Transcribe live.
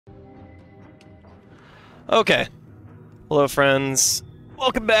Okay. Hello, friends.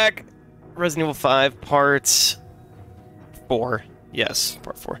 Welcome back. Resident Evil 5, Part 4. Yes,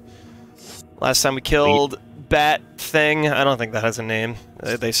 Part 4. Last time we killed Bat Thing. I don't think that has a name.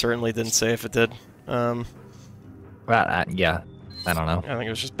 They certainly didn't say if it did. Yeah, I don't know. I think it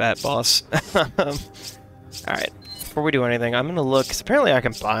was just Bat Boss. Alright. Before we do anything, I'm gonna look, because apparently I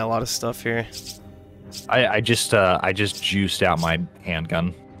can buy a lot of stuff here. I just juiced out my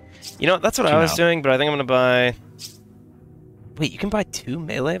handgun. You know, that's what I was doing, but I think I'm gonna buy... Wait, you can buy 2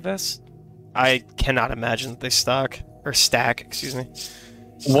 melee vests? I cannot imagine that they stack, excuse me.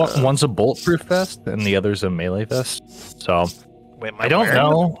 One's a bulletproof vest, and the other's a melee vest. So, wait, I don't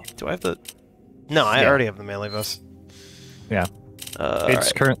know. Do I have the... No, I already have the melee vest. Yeah.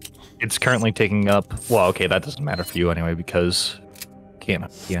 It's currently taking up... Well, okay, that doesn't matter for you anyway, because you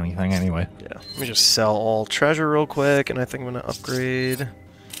can't see anything anyway. Yeah, let me just sell all treasure real quick, and I think I'm gonna upgrade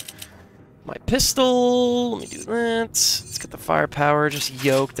my pistol. Let me do that. Let's get the firepower just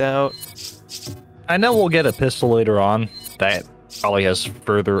yoked out. I know we'll get a pistol later on that probably has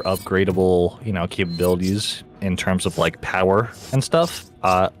further upgradable, you know, capabilities in terms of, like, power and stuff.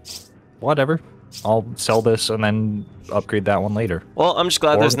 Whatever. I'll sell this and then upgrade that one later. Well, I'm just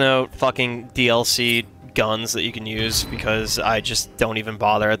glad there's no fucking DLC guns that you can use, because I just don't even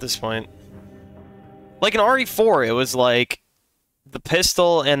bother at this point. Like in RE4, it was like the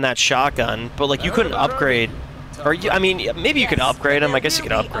pistol and that shotgun, but like you couldn't upgrade, or I mean, maybe you could upgrade them. I guess you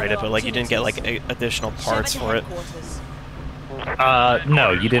could upgrade it, but like you didn't get like additional parts for it.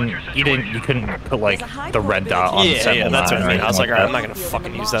 No, you didn't. You couldn't put like the red dot on. Yeah, that's what I mean. I was like, alright, I'm not gonna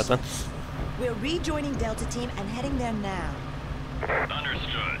fucking use that then. We're rejoining Delta Team and heading there now.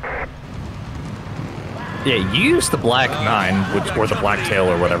 Understood. Yeah, you used the Black 9, or the Black Tail,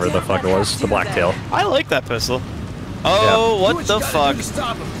 or whatever the fuck it was. The Black Tail. I like that pistol. Oh, Yeah. what the fuck?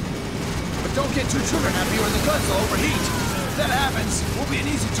 Stop him. But don't get too trigger happy or the guns will overheat. If that happens, we'll be an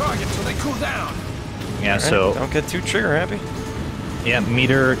easy target until they cool down. Yeah, Right, so don't get too trigger happy. yeah,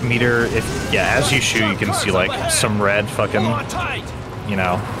 meter. If as you shoot, you can see like some red fucking, you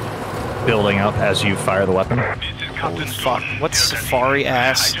know, building up as you fire the weapon. Holy fuck! What safari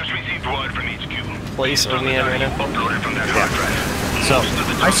ass place are we in right now? Yeah. So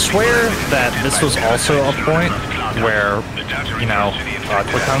I swear that this was also a point where, you know,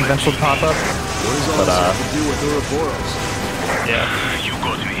 quick time events would pop up, but yeah,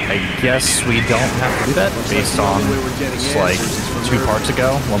 I guess we don't have to do that based on like 2 parts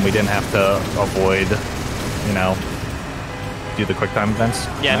ago when we didn't have to avoid, you know, do the quick time events.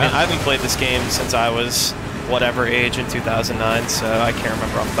 Yeah, I mean, I haven't played this game since I was whatever age in 2009, so I can't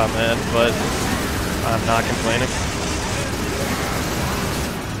remember off the top of my head, but I'm not complaining.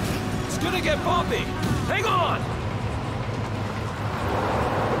 It's gonna get bumpy. Hang on.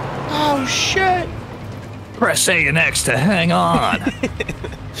 Oh shit! Press A and X to hang on.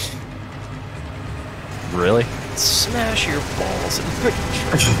 Really? Smash your balls and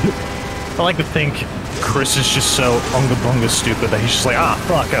I like to think Chris is just so unga bunga stupid that he's just like, ah,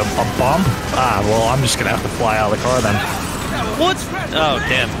 fuck, a bump? Ah, well, I'm just gonna have to fly out of the car then. What? Oh,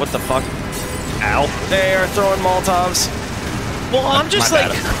 damn, what the fuck? Ow. They are throwing Molotovs. Well, I'm just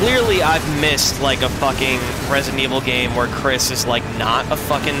like, clearly I've missed like a fucking Resident Evil game where Chris is like not a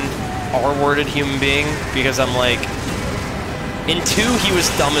fucking R-worded human being, because I'm like, in 2 he was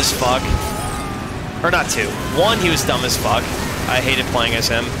dumb as fuck. Or not 2. 1 he was dumb as fuck. I hated playing as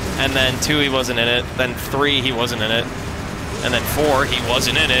him. And then 2 he wasn't in it. Then 3 he wasn't in it. And then 4 he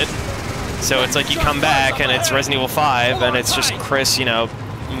wasn't in it. So it's like you come back and it's Resident Evil 5 and it's just Chris, you know,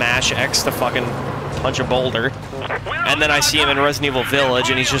 mash X to fucking punch a boulder. And then I see him in Resident Evil Village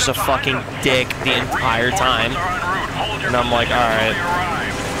and he's just a fucking dick the entire time. And I'm like, alright.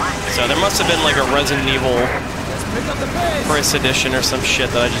 So there must have been like a Resident Evil Chris edition or some shit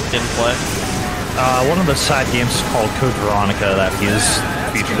that I just didn't play. One of the side games is called Code Veronica that he is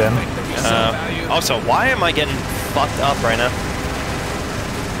featured in. Also, why am I getting fucked up right now?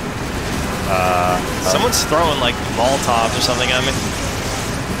 Someone's throwing like Molotovs or something at me.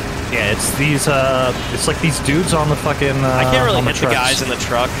 Yeah, it's these, it's like these dudes on the fucking, I can't really hit the guys in the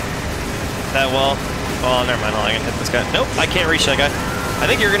truck that well. Oh, never mind, I can hit this guy. Nope, I can't reach that guy. I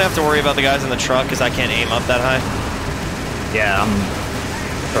think you're gonna have to worry about the guys in the truck, because I can't aim up that high. Yeah, I'm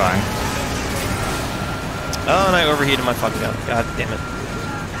trying. Oh, and I overheated my fucking gun. God damn it.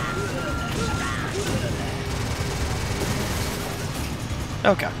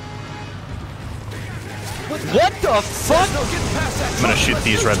 Okay. What the fuck? I'm gonna shoot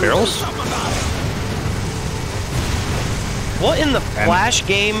these red barrels. What in the Flash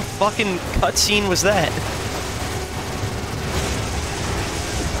game fucking cutscene was that?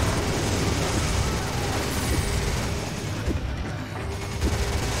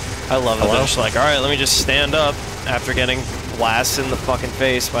 I love that they're just like, alright, let me just stand up after getting blasted in the fucking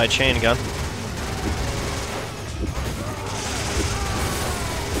face by a chain gun.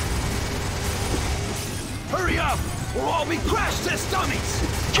 Hurry up! We'll all be crash test dummies!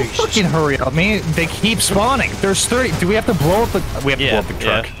 Jesus. Fucking hurry up, man. They keep spawning. There's 30. Do we have to blow up the... We have to blow up the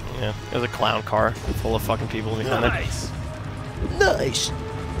truck. Yeah. There's a clown car full of fucking people behind it. Nice.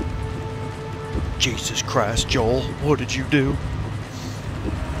 Jesus Christ, Joel. What did you do?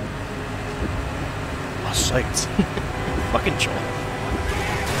 Oh, sakes. Fucking Joel.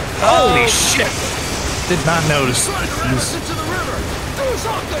 Holy shit! Did not notice. Into the river! Do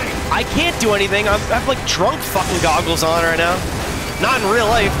something! I can't do anything. I have like drunk fucking goggles on right now. Not in real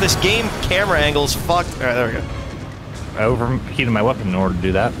life. This game camera angle's fucked. Alright, there we go. I overheated my weapon in order to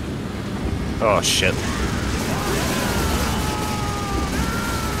do that. Oh shit.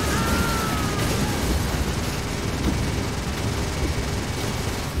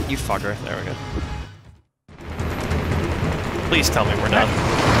 You fucker. There we go. Please tell me we're done.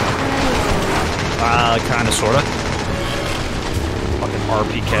 Kinda, sorta. Fucking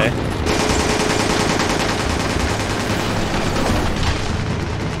RPK.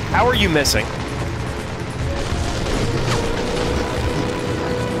 How are you missing?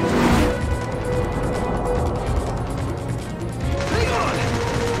 Hang on!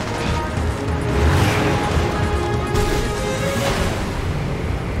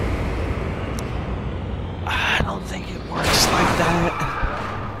 I don't think it works like that.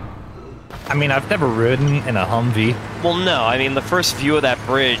 I mean, I've never ridden in a Humvee. Well, no, I mean, the first view of that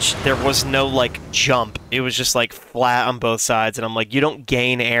bridge, there was no, like, jump. It was just, like, flat on both sides, and I'm like, you don't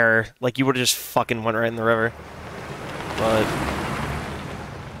gain air. Like, you would've just fucking went right in the river. But...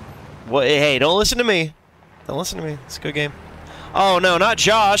 well, hey, don't listen to me. Don't listen to me. It's a good game. Oh, no, not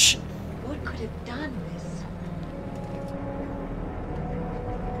Josh! What could have done this?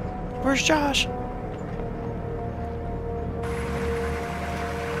 Where's Josh?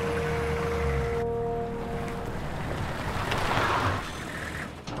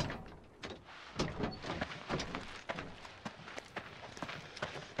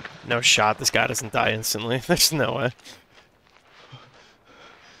 No shot, this guy doesn't die instantly. There's no way.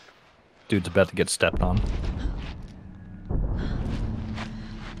 Dude's about to get stepped on.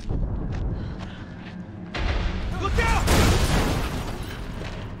 Look out!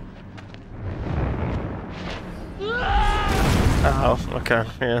 Oh, okay,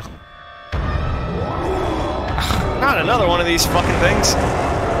 yeah. Not another one of these fucking things.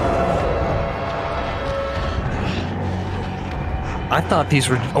 I thought these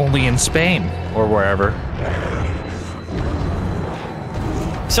were only in Spain or wherever.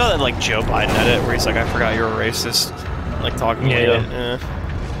 Saw that like Joe Biden edit where he's like, I forgot you're a racist. Like talking to him. Yeah.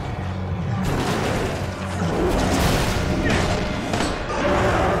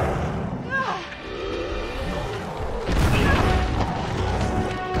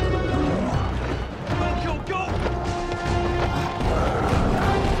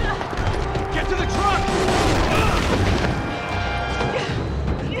 Get to the truck!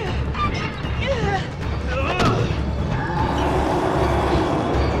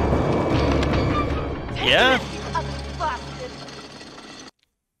 Yeah.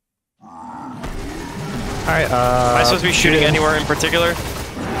 Alright, Am I supposed to be shooting anywhere in particular?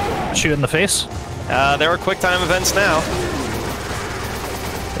 Shoot in the face? There are quick time events now.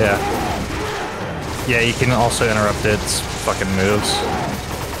 Yeah. Yeah, you can also interrupt its fucking moves.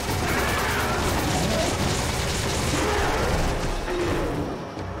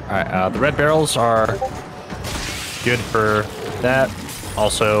 Alright, the red barrels are good for that.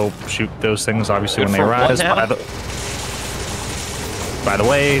 Also, shoot those things obviously Good when they for what rise. now? By the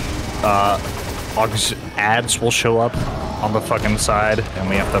way, ads will show up on the fucking side, and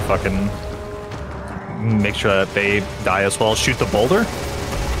we have to fucking make sure that they die as well. Shoot the boulder.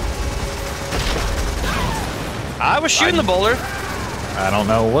 I was shooting the boulder. I don't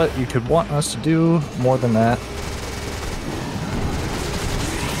know what you could want us to do more than that.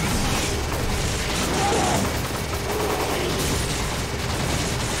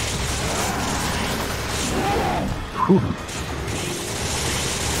 Whew.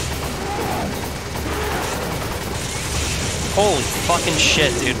 Holy fucking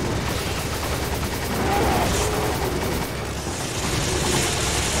shit, dude.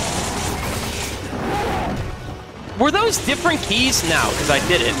 Were those different keys? No, because I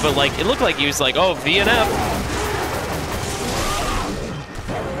did it, but like, it looked like he was like, oh, V and F.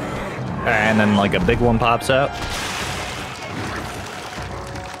 And then like a big one pops out.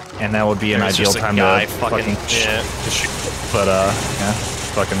 And that would be an There's ideal just a time guy to fucking- yeah. to shoot. But yeah,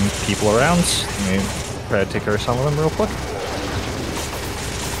 fucking people around. Let me try to take care of some of them real quick.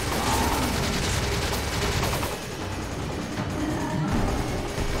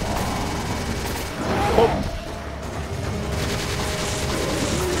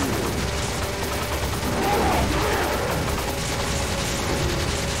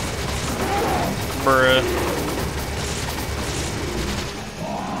 Bruh.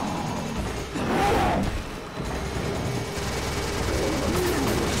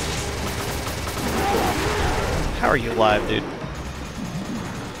 How are you alive, dude?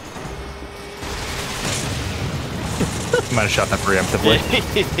 Might have shot that preemptively.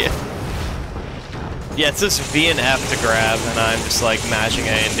 Yeah, it's this V and F to grab, and I'm just like mashing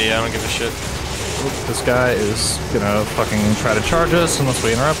A and D. I don't give a shit. Oop, this guy is gonna fucking try to charge us unless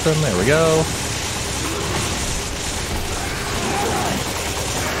we interrupt him. There we go.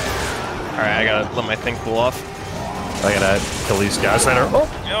 Alright, I gotta let my thing cool off. I gotta kill these guys that are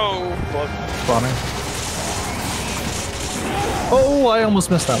spawning. Oh, I almost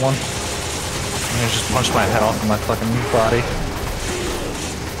missed that one. I just punched my head off of my fucking body.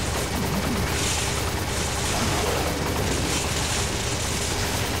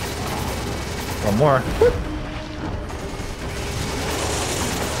 One more.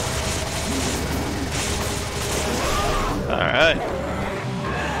 Alright.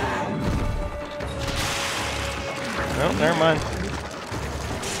 Oh, never mind.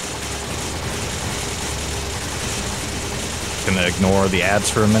 Gonna ignore the ads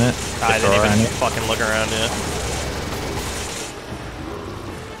for a minute. I didn't even fucking look around,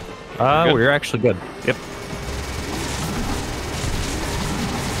 yeah. We're actually good. Yep.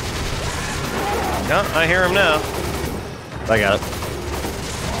 No, I hear him now. I got it.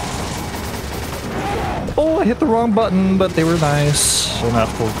 Oh, I hit the wrong button, but they were nice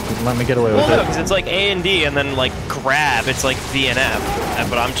enough to let me get away with Well, no, it. because it's like A and D, and then like grab, it's like V and F.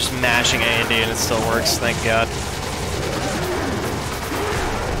 But I'm just mashing A and D, and it still works, thank God.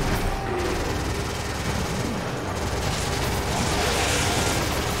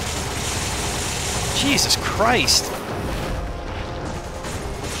 Jesus Christ.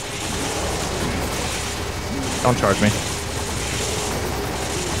 Don't charge me.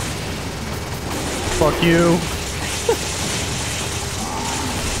 Fuck you.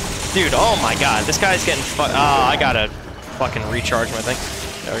 Dude, oh my God, this guy's getting I gotta fucking recharge my thing.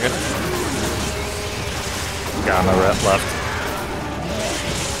 There we go. Got no rep left.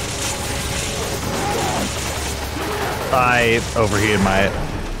 I overheated my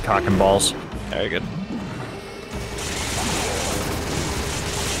cock and balls. Very good.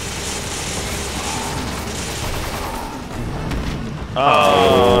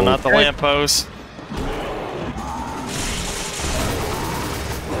 Oh, not the lamppost.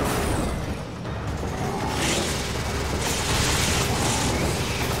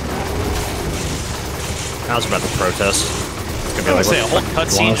 I was about to protest. It's gonna be like, Say a what whole the fuck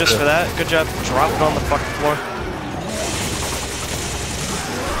cutscene was just it? for that. Good job dropping on the fucking floor.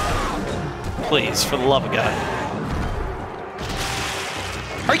 Please, for the love of God.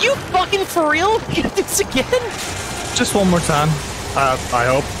 Are you fucking for real? Get this again? Just one more time. I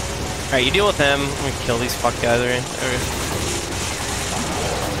hope. Alright, you deal with him. Let me kill these fuck guys. Okay.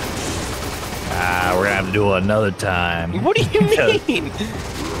 We're gonna have to do it another time. What do you mean?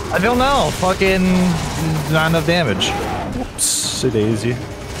 I don't know. Fucking not enough damage. Whoops, daisy.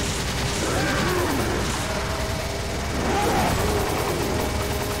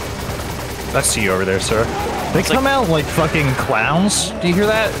 I see you over there, sir. They come out like fucking clowns. Do you hear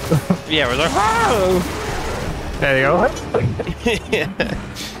that? Yeah, we're like, oh! There you go. Yeah.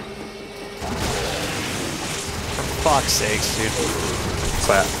 For fuck's sakes, dude. What's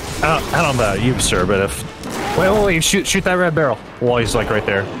that? I don't know about you, sir, but if... Wait, shoot that red barrel. While he's like right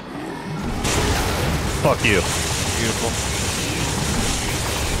there. Fuck you. Beautiful.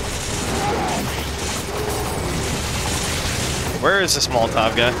 Where is this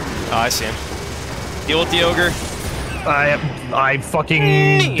Molotov guy? Oh, I see him. Deal with the ogre. I fucking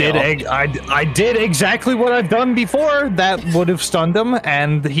did. I did exactly what I've done before. That would have stunned him,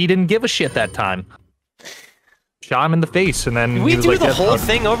 and he didn't give a shit that time. Shot him in the face, and then Did we he was do like, the whole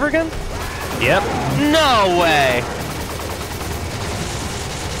thing over again? Yep. No way.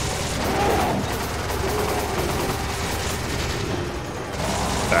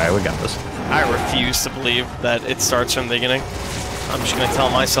 All right, we got this. I refuse to believe that it starts from the beginning. I'm just gonna tell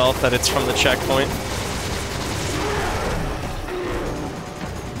myself that it's from the checkpoint.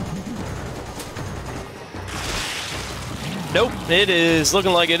 Nope, it is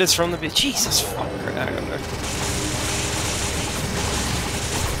looking like it is from the Jesus fuck.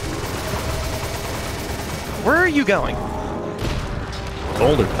 Where are you going?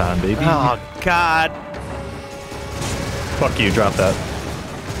 Older time, baby. Oh God. Fuck you, drop that.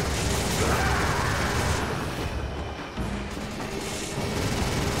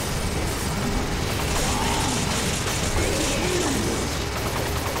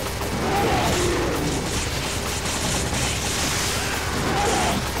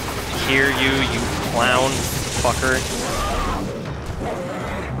 Hear you, you clown fucker.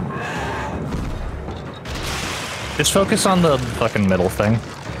 Just focus on the fucking middle thing.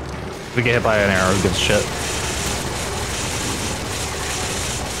 If we get hit by an arrow, who gives a shit?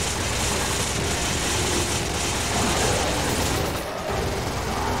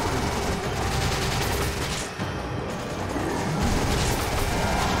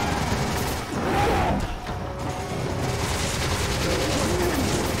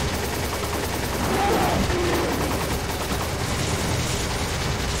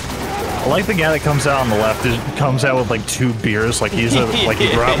 I like the guy that comes out on the left. Comes out with like 2 beers, like he's like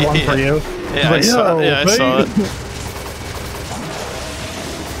he brought one for you. Yeah, Like, I saw it.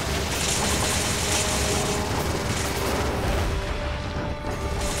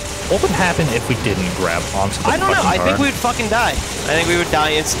 What would happen if we didn't grab onto the I don't know. I car? think we would fucking die. I think we would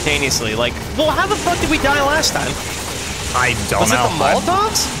die instantaneously. Like, well, how the fuck did we die last time? I don't Was know. it the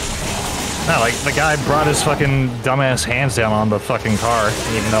Molotovs? No, like the guy brought his fucking dumbass hands down on the fucking car,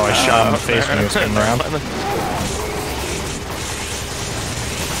 even though I shot him in the face when he was spinning around.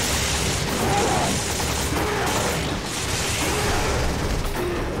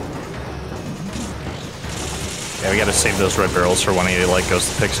 Yeah, we gotta save those red barrels for when he like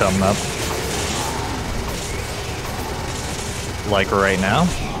goes to pick something up. Like right now.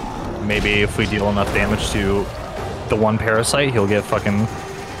 Maybe if we deal enough damage to the one parasite, he'll get fucking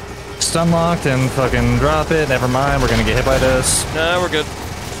stun locked and fucking drop it. Never mind, we're gonna get hit by this. No, we're good.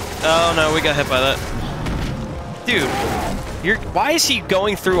 Oh no, we got hit by that. Dude, why is he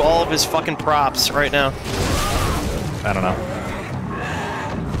going through all of his fucking props right now? I don't know.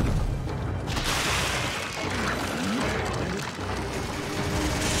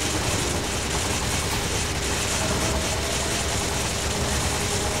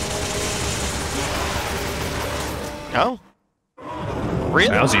 Oh? Really?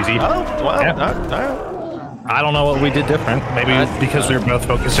 That was easy. Oh, wow. Yeah. I don't know what we did different. Maybe because we were both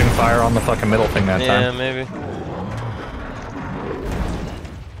focusing fire on the fucking middle thing that time. Yeah, maybe.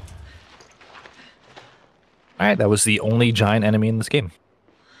 Alright, that was the only giant enemy in this game.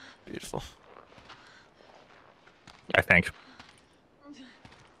 Beautiful. I think.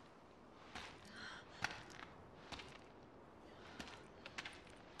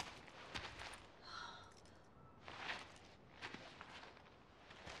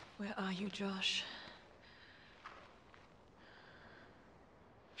 Where are you, Josh?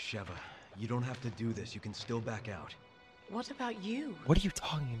 Sheva, you don't have to do this. You can still back out. What about you? What are you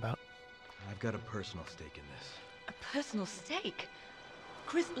talking about? I've got a personal stake in this. A personal stake?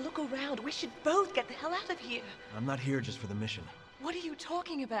 Chris, look around. We should both get the hell out of here. I'm not here just for the mission. What are you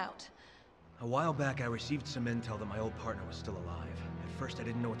talking about? A while back, I received some intel that my old partner was still alive. At first, I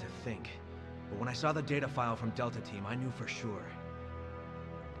didn't know what to think. But when I saw the data file from Delta Team, I knew for sure.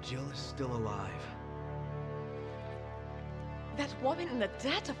 Jill is still alive. That woman in the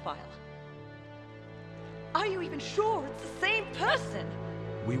data file. Are you even sure it's the same person?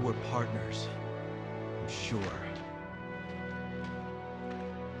 We were partners. I'm sure.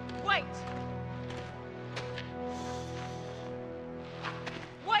 Wait!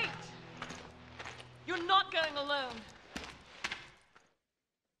 Wait! You're not going alone.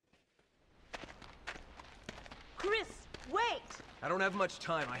 Chris, wait! I don't have much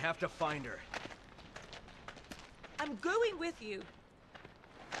time. I have to find her. I'm going with you.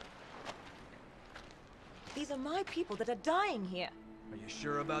 These are my people that are dying here. Are you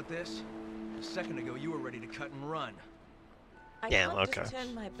sure about this? A second ago, you were ready to cut and run. I Yeah, can't okay. just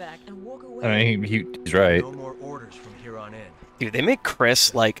turn my back and walk away. I mean, he's right. No more orders from here on in. Dude, they make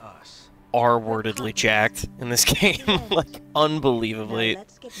Chris, like, Us. R-wordedly jacked in this game. Like, Now, unbelievably.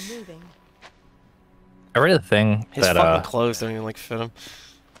 let's get moving. I read a thing His that fucking clothes don't even, like, fit him.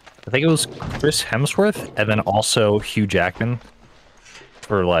 I think it was Chris Hemsworth and then also Hugh Jackman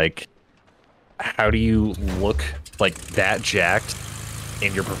for like, how do you look like that jacked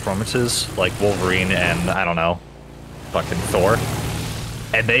in your performances, like Wolverine and I don't know, fucking Thor.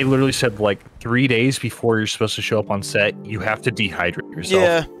 And they literally said like 3 days before you're supposed to show up on set, you have to dehydrate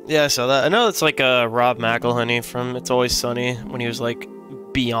yourself. Yeah, I saw that. I know it's like Rob McElhenney from It's Always Sunny when he was like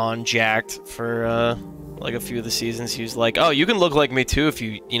beyond jacked for like a few of the seasons. He was like, oh, you can look like me too if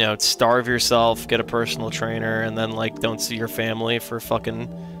you know, starve yourself, get a personal trainer, and then like don't see your family for fucking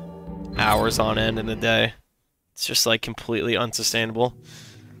hours on end in a day. It's just like completely unsustainable.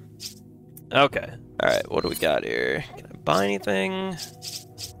 Okay, alright, what do we got here? Can I buy anything?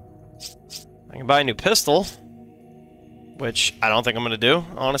 I can buy a new pistol, which I don't think I'm gonna do,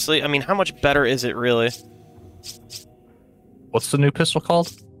 honestly. I mean, how much better is it really? What's the new pistol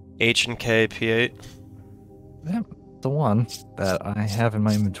called? H&K P8. Yeah, the one that I have in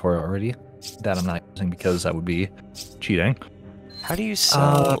my inventory already. that I'm not using because that would be cheating. How do you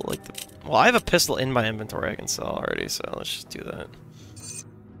sell, like, the... Well, I have a pistol in my inventory I can sell already, so let's just do that.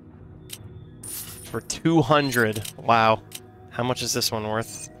 For 200. Wow. How much is this one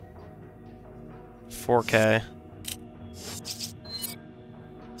worth? 4K.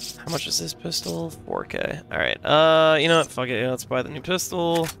 How much is this pistol? 4K. Alright, you know what? Fuck it. Yeah, let's buy the new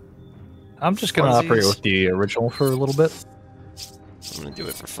pistol. I'm just gonna operate with the original for a little bit. I'm gonna do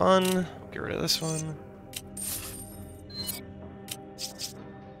it for fun. Get rid of this one.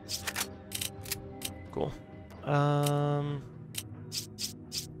 Cool. I'm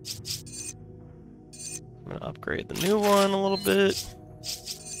gonna upgrade the new one a little bit.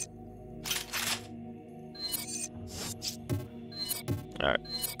 Alright.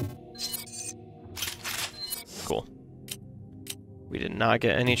 Cool. We did not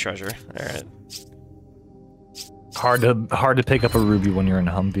get any treasure. Alright. Hard to pick up a ruby when you're in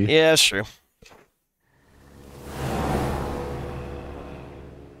a Humvee. Yeah, that's true.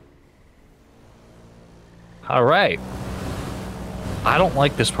 Alright. I don't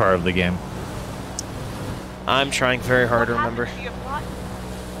like this part of the game. I'm trying very hard to remember.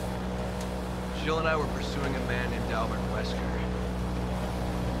 Jill and I were pursuing a man named Albert Wesker.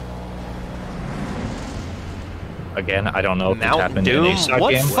 Again, I don't know if it's Mount happened Doom? in a SOC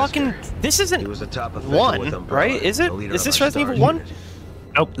What game. fucking... This He isn't was a top official with 1, Umbrella, right? Is it? the leader Is of this our Resident STARS Evil 1? unit.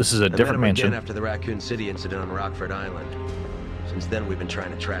 Nope, this is a I met different him mansion. again after the Raccoon City incident on Rockford Island. Since then, we've been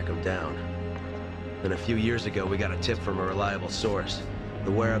trying to track him down. Then a few years ago, we got a tip from a reliable source.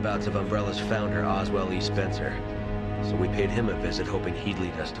 The whereabouts of Umbrella's founder, Oswell E. Spencer. So we paid him a visit, hoping he'd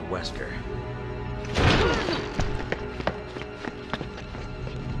lead us to Wesker.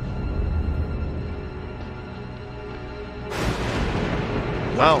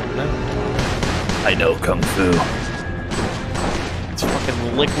 Wow, no. I know Kung Fu. It's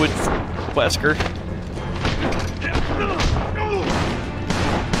fucking liquid Wesker.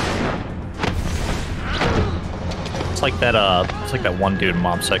 It's like that one dude in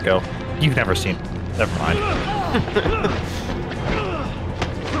Mob Psycho. You've never seen. Never mind.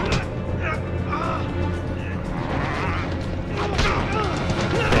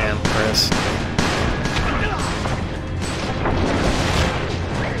 Damn, Chris.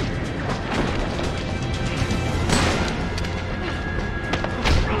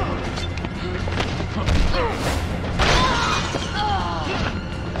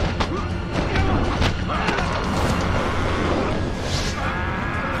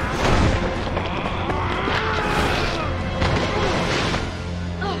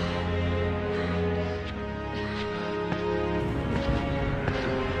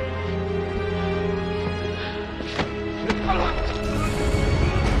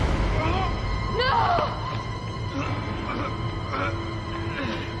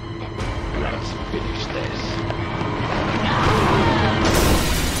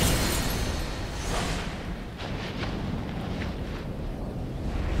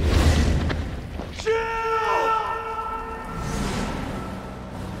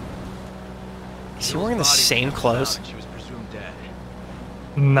 Is he wearing the same clothes? She was presumed dead.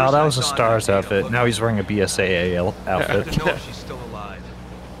 No, First that I was a saw Stars Anita outfit. look- Now he's wearing a BSAA outfit. To know if she's still alive.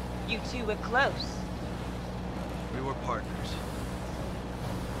 You two were close. We were partners.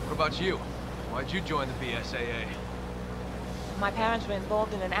 What about you? Why'd you join the BSAA? My parents were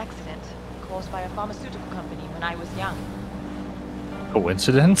involved in an accident caused by a pharmaceutical company when I was young.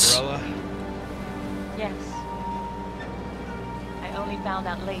 Coincidence? Umbrella? Yes. I only found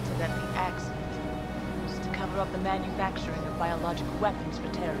out later that the accident was to cover up the manufacturing of biological weapons for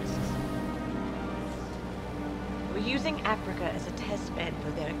terrorists. They were using Africa as a test bed for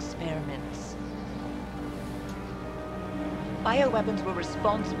their experiments. Bioweapons were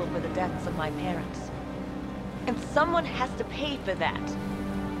responsible for the deaths of my parents. And someone has to pay for that.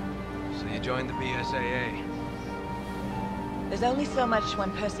 So you joined the BSAA. There's only so much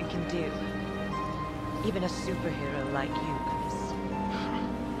one person can do. Even a superhero like you, Chris.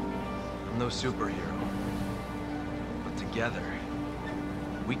 I'm no superhero. But together,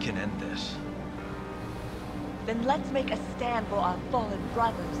 we can end this. Then let's make a stand for our fallen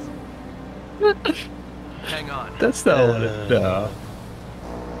brothers. Hang on. That's not what it. No.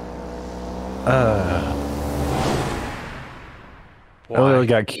 I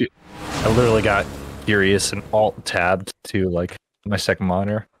literally got curious and alt tabbed to like my second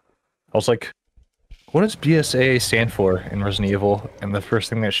monitor. I was like, what does BSA stand for in Resident Evil? And the first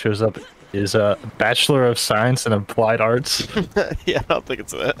thing that shows up is a Bachelor of Science in Applied Arts. Yeah, I don't think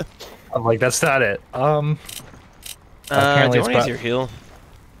it's that. I'm like, that's not it. Do you want to use your heal?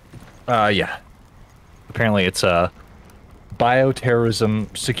 Yeah. Apparently it's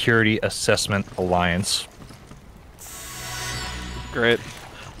Bioterrorism Security Assessment Alliance. Great.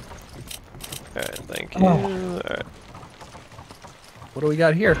 Alright, thank you. Alright. What do we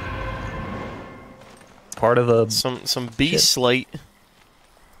got here? Part of the... Some bee slate.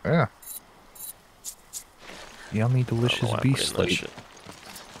 Yeah. Yummy, I don't know delicious why I bee put in that slate. shit.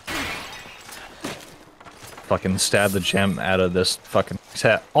 Fucking stab the gem out of this fucking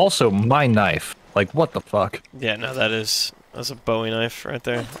set. Also, my knife. Like, what the fuck? Yeah, no, that's a Bowie knife right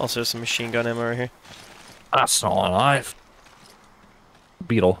there. Also some machine gun ammo right here. That's not a knife.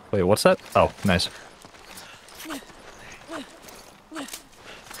 Beetle. Wait, what's that? Oh, nice.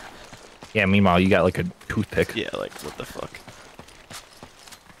 Yeah, meanwhile, you got like a toothpick. Yeah, like, what the fuck?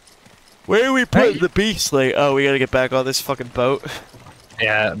 Where do we put the bee slate? Oh, we gotta get back on this fucking boat.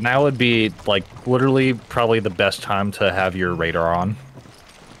 Yeah, now would be, like, literally probably the best time to have your radar on.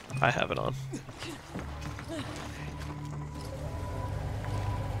 I have it on.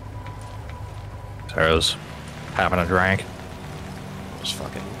 Sarah's having a drink. Just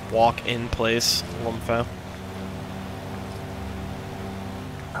fucking walk in place, Lumfo.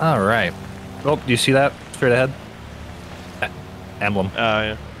 Alright. Oh, do you see that? Straight ahead? Emblem. Oh,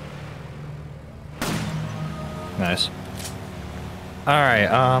 yeah. Nice. Alright,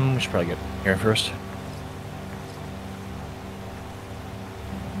 we should probably get here first.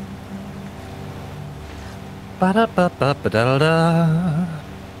 Ba-da-ba-ba-ba-da-da.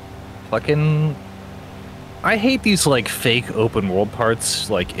 Fucking... I hate these, like, fake open world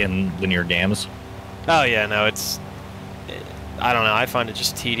parts, like, in linear games. Oh, yeah, no, it's... I don't know, I find it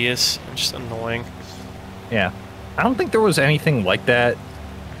just tedious and just annoying. Yeah. I don't think there was anything like that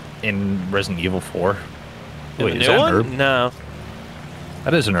in Resident Evil 4. In Wait, the is new that one? an herb? No.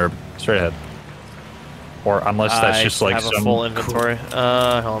 That is an herb. Straight ahead. Or unless that's just like I have some a full inventory. Hold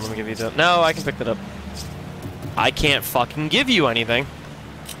on, let me give you that. No, I can pick that up. I can't fucking give you anything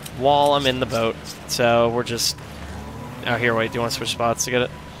while I'm in the boat. So we're just... Oh, here, wait, do you want to switch spots to get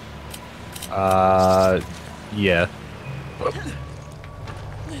it? Yeah.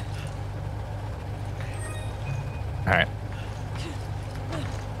 Alright.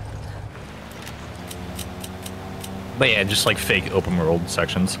 But yeah, just like fake open world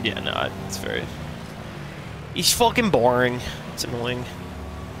sections. Yeah, no, it's very... He's fucking boring. It's annoying.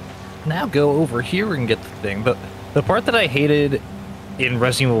 Now go over here and get the thing. But the part that I hated in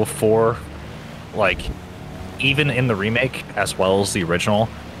Resident Evil 4, like, even in the remake as well as the original,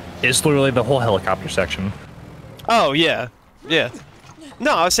 is literally the whole helicopter section. Oh, yeah. Yeah.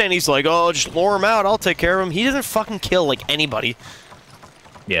 No, I was saying he's like, oh, just lure him out, I'll take care of him. He doesn't fucking kill, like, anybody.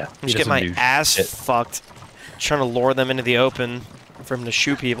 Yeah. I just get my ass fucked trying to lure them into the open for him to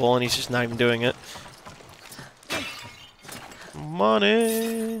shoot people, and he's just not even doing it.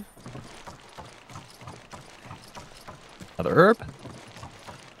 Money. Another herb.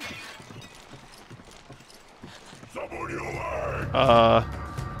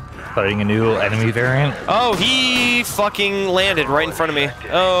 Fighting a new enemy variant. Oh, he fucking landed right in front of me.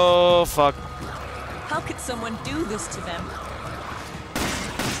 Oh, fuck. How could someone do this to them?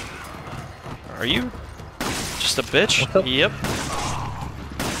 Are you just a bitch? What's up? Yep.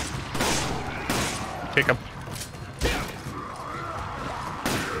 Kick him.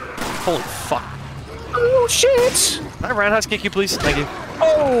 Holy fuck. Oh shit! Can I roundhouse kick you, please? Thank you.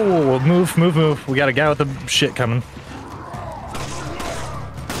 Oh, move, move, move. We got a guy with the shit coming.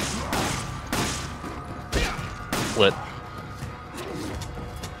 Lit.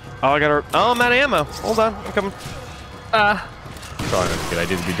 Oh, I got her. Oh, I'm out of ammo. Hold on, I'm coming. Probably not a good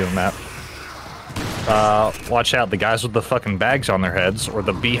idea to be doing that. Watch out, the guys with the fucking bags on their heads, or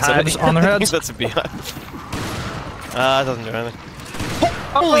the beehives on their heads. That's a beehive. It doesn't do anything.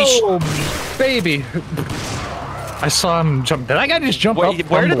 Holy shit, baby! I saw him jump. Did that guy just jump up?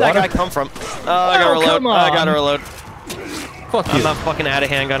 Where did that water? guy come from? I gotta reload. Come on. I gotta reload. Fuck you. I'm not fucking out of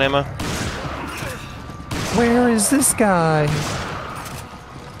handgun ammo. Where is this guy?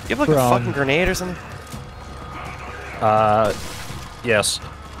 You have like a fucking grenade or something? Yes.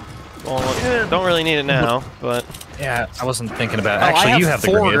 Well, don't really need it now, but... Yeah, I wasn't thinking about it. Oh, Actually, I have you have the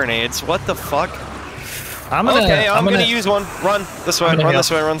 4 grenade. grenades. What the fuck? I'm gonna, Okay, I'm gonna gonna use one. Run this way, gonna run heal. this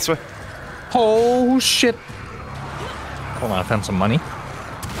way, run this way. Oh shit! Hold on, I found some money.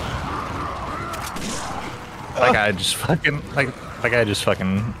 That guy just fucking that guy just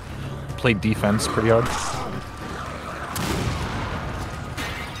fucking played defense pretty hard.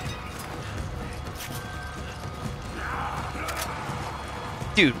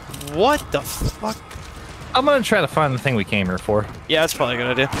 Dude, what the fuck? I'm gonna try to find the thing we came here for. Yeah, that's probably a good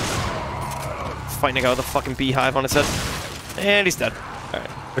idea. Fighting a guy with a fucking beehive on his head. And he's dead. Alright.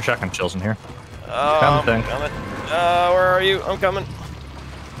 There's shotgun chills in here. I'm Something. coming. Where are you? I'm coming.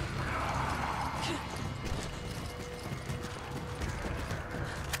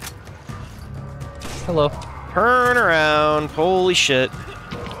 Hello. Turn around. Holy shit.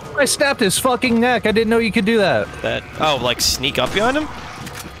 I snapped his fucking neck. I didn't know you could do that. Oh, like sneak up behind him?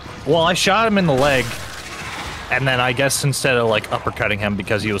 Well, I shot him in the leg, and then I guess instead of like uppercutting him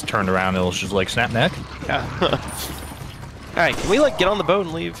because he was turned around, it was just like snap neck. Yeah. Alright, can we like get on the boat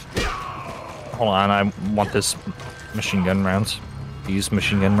and leave? Hold on, I want this machine gun rounds. These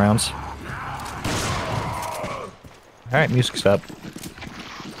machine gun rounds. Alright, music stop.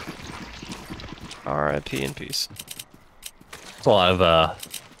 R.I.P. in peace. There's a lot of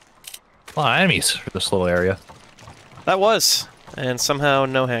enemies for this little area. That was. And somehow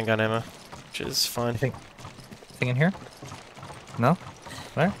no handgun ammo, which is fine. Anything in here? No?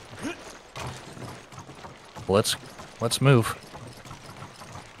 There? Let's move.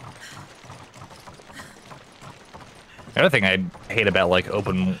 The other thing I hate about like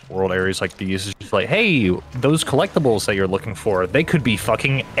open world areas like these is just like, hey, those collectibles that you're looking for, they could be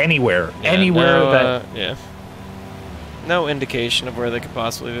fucking anywhere. Yeah, anywhere no, that yeah. No indication of where they could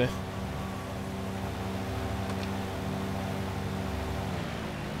possibly be.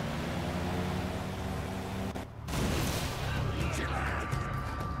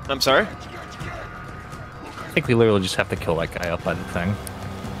 I'm sorry? I think we literally just have to kill that guy up by the thing.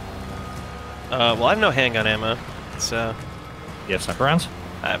 Well, I have no handgun ammo, so... You have sniper rounds?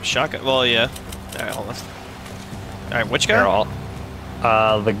 I have shotgun. Well, yeah. Alright, hold on. Alright, which guy?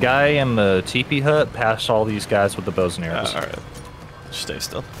 The guy in the teepee hut passed all these guys with the bows and arrows. Alright. Stay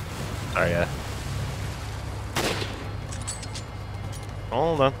still. Oh, yeah.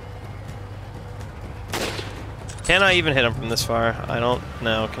 Hold on. Can I even hit him from this far? I don't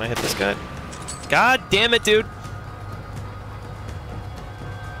know. Can I hit this guy? God damn it, dude!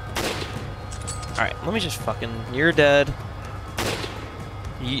 Alright, let me just fucking... You're dead.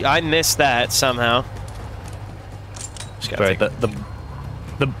 I missed that somehow. Just gotta Right,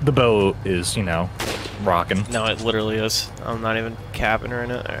 the bow is, you know, rocking. No, it literally is. I'm not even capping right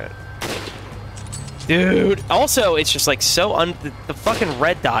now. Alright. Dude! Also, it's just like so the fucking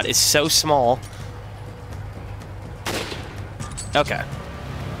red dot is so small. Okay.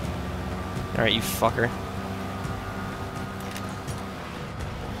 Alright, you fucker.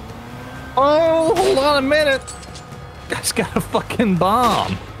 Oh, hold on a minute! Guy's got a fucking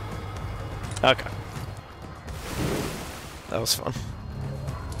bomb. Okay. That was fun.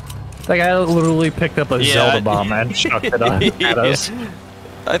 That guy literally picked up a Zelda bomb and chucked it at us.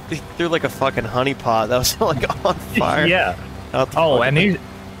 I think threw like a fucking honey pot that was like on fire. Yeah. Oh, and these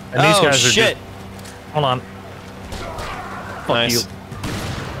guys are shit. Just, hold on. Fuck Nice. you.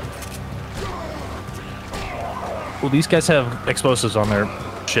 Well, these guys have explosives on their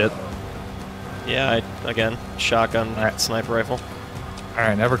shit. Yeah, again, shotgun, sniper rifle.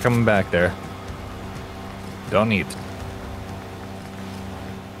 Alright, never coming back there. Don't need.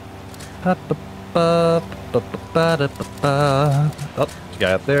 Oh, there's a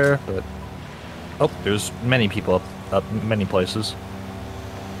guy up there, but... Oh, there's many people up many places.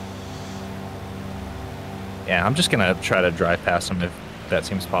 Yeah, I'm just gonna try to drive past them if that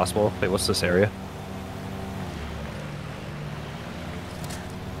seems possible. Wait, what's this area?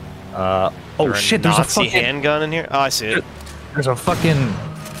 Oh shit, there's a Nazi fucking handgun in here? Oh, I see it. There's a fucking...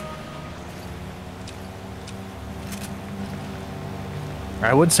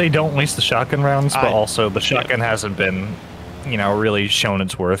 I would say don't waste the shotgun rounds, but also the shotgun hasn't been, you know, really shown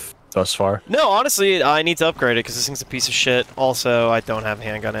its worth thus far. No, honestly, I need to upgrade it because this thing's a piece of shit. Also, I don't have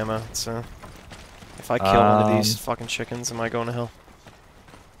handgun ammo, so... If I kill one of these fucking chickens, am I going to hell?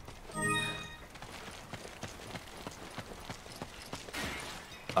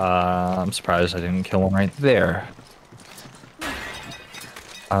 I'm surprised I didn't kill one right there.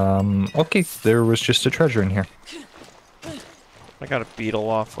 Okay, there was just a treasure in here. I got a beetle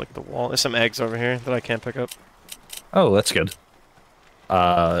off, like, the wall. There's some eggs over here that I can't pick up. Oh, that's good.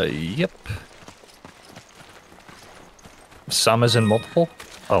 Yep. Some is in multiple?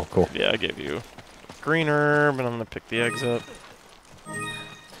 Oh, cool. Yeah, I gave you green herb, and I'm gonna pick the eggs up.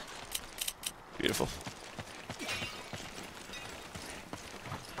 Beautiful.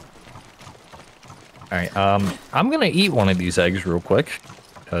 Alright, I'm gonna eat one of these eggs real quick,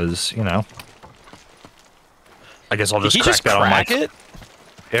 because, you know... I guess I'll just crack that on my... it?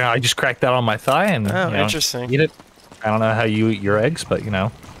 Yeah, I just cracked that on my thigh and, Oh, you know, interesting. eat it. I don't know how you eat your eggs, but, you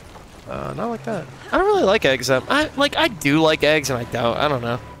know. Not like that. I don't really like eggs. I do like eggs, and I don't. I don't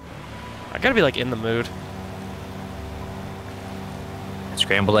know. I gotta be, like, in the mood.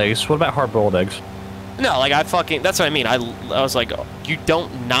 Scrambled eggs. What about hard-boiled eggs? No, like I fucking. That's what I mean. I was like, you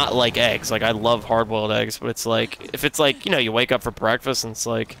don't not like eggs. Like I love hard-boiled eggs, but it's like if it's like you wake up for breakfast and it's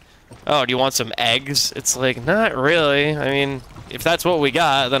like, oh, do you want some eggs? It's like not really. I mean, if that's what we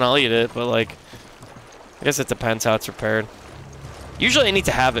got, then I'll eat it. But like, I guess it depends how it's prepared. Usually I need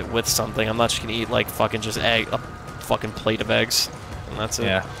to have it with something. I'm not just gonna eat like fucking just a fucking plate of eggs, and that's it.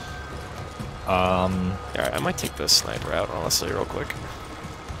 Yeah. Alright, I might take the sniper out honestly, real quick.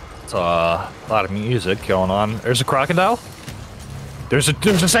 It's a lot of music going on. There's a crocodile. There's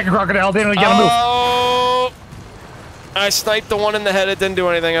a second crocodile. They don't get a move. Oh! I sniped the one in the head. It didn't do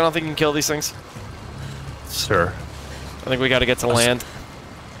anything. I don't think you can kill these things. Sir. I think we got to get to land.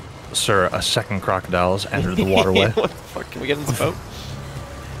 Sir, a second crocodile has entered the waterway. What the fuck? Can we get in the boat?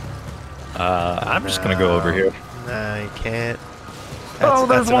 I'm just gonna go over here. Nah, you can't.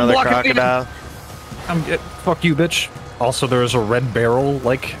 There's one another blocking crocodile. Fuck you, bitch. Also, there was a red barrel,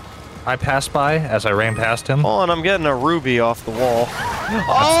 like, I passed by as I ran past him. Oh, and I'm getting a ruby off the wall. That's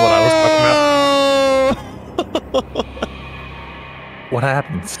what I was talking about. What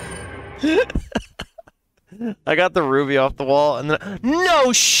happens? I got the ruby off the wall, and then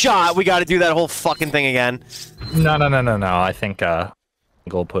no shot. We got to do that whole fucking thing again. No. I think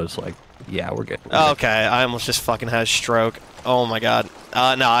Goalpost like, yeah, we're good. Okay, I almost just fucking had a stroke. Oh my god.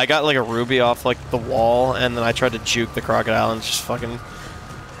 No, I got like a ruby off like the wall, and then I tried to juke the crocodile and just fucking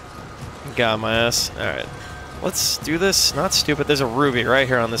got my ass. All right, let's do this. Not stupid. There's a ruby right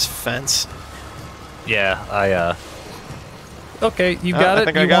here on this fence. Yeah, Okay, you got it. I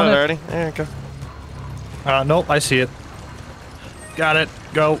think I got it already. There you go. Nope, I see it. Got it.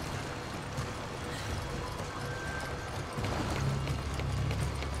 Go.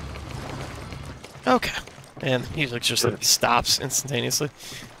 Okay. And he like just like stops instantaneously.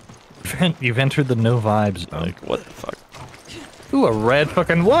 You've entered the no vibes zone. Like what the fuck? Ooh, a red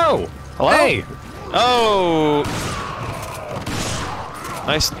fucking whoa! Hello? Hey! Oh!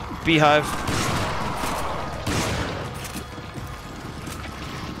 Nice beehive.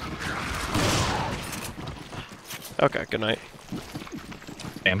 Okay, good night.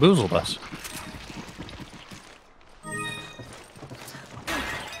 Bamboozled us.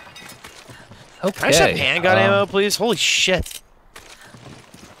 Okay. Can I just have handgun ammo, please? Holy shit.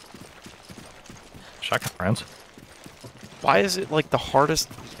 Shotgun rounds. Why is it like the hardest?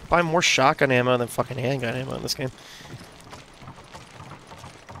 Buy more shotgun ammo than fucking handgun ammo in this game.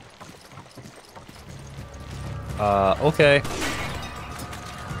 Okay.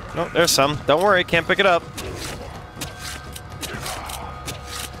 No, there's some. Don't worry, can't pick it up.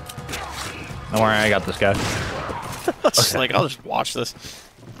 Don't worry, I got this guy. Just like, I'll just watch this.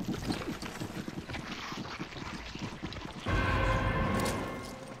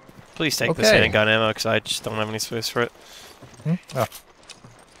 Please take this Okay. handgun ammo, because I just don't have any space for it. Oh.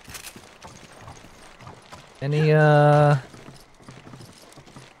 Any, I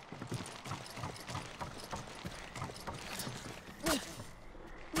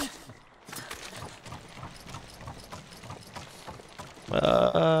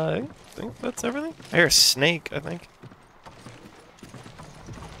think that's everything. I hear a snake, I think.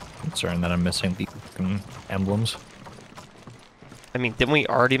 concerned that I'm missing the fucking emblems. I mean, didn't we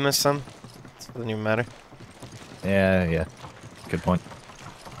already miss some? It doesn't even matter. Yeah. Good point.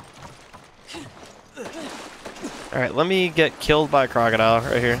 Alright, let me get killed by a crocodile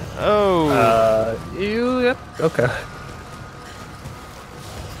right here. Oh! Yep, okay.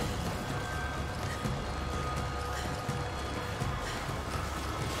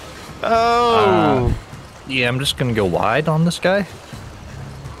 Oh! Yeah, I'm just gonna go wide on this guy.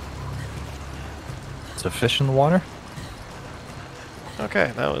 It's a fish in the water.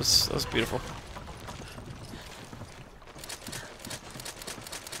 Okay, that was beautiful.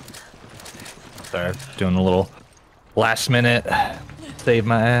 Sorry, doing a little last minute save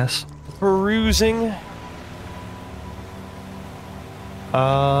my ass. Perusing.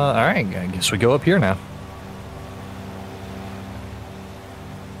 Alright, I guess we go up here now.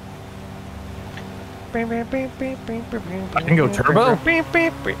 I can go turbo?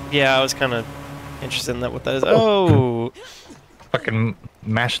 Yeah, I was kind of interested in that. What that is? Oh, Fucking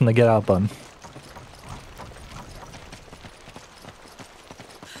mashing the get out button.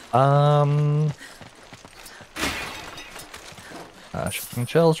 Shotgun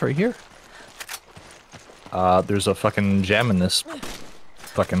shells right here. There's a fucking gem in this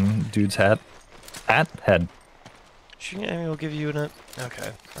fucking dude's head. shooting enemy will give you an.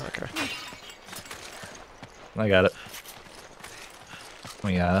 Okay. I got it.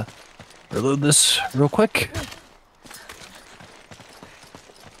 Let me reload this real quick.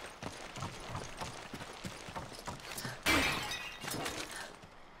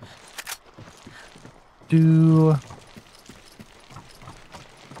 do.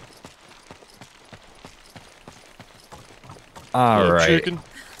 All right. Chicken.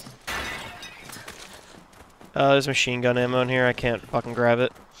 There's machine gun ammo in here. I can't fucking grab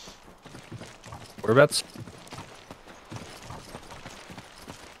it. Whereabouts?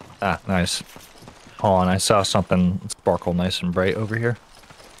 Ah, nice. Hold on, I saw something sparkle nice and bright over here.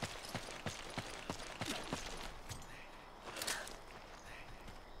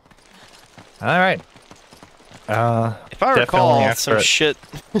 All right. If I recall, some shit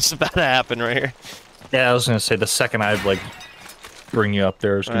is about to happen right here. Yeah, I was gonna say the second I'd like bring you up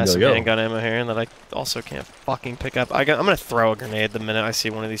there, it's gonna go, some yo. handgun ammo here, and that I also can't fucking pick up. I'm gonna throw a grenade the minute I see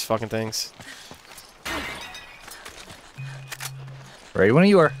one of these fucking things. Ready when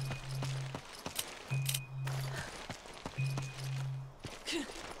you are.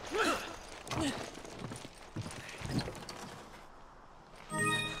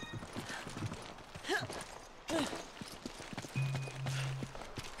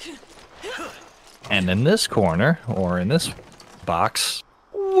 And in this corner, or in this box...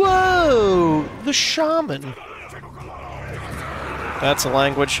 Whoa! The shaman! That's a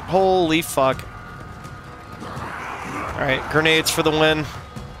language. Holy fuck. Alright, grenades for the win.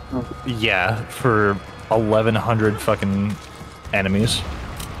 Yeah, for 1,100 fucking enemies.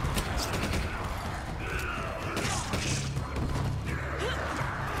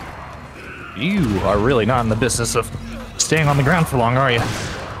 You are really not in the business of staying on the ground for long, are you?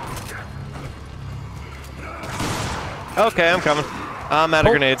 Okay, I'm coming. I'm out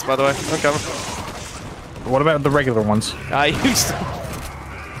of grenades, by the way. I'm coming. What about the regular ones? I used to.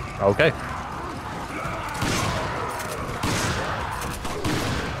 Okay.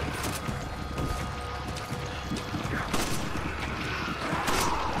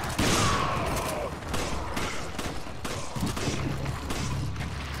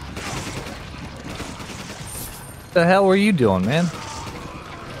 What the hell were you doing, man?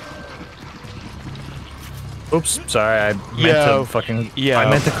 Oops, sorry. I meant to fucking. Yo. I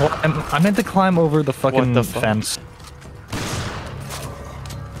meant to climb over the fucking fence.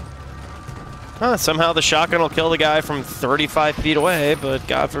 Huh, somehow the shotgun will kill the guy from 35 feet away, but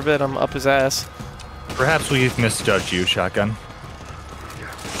God forbid I'm up his ass. Perhaps we've misjudged you, shotgun.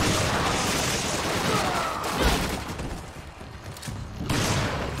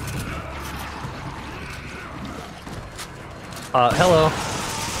 Hello.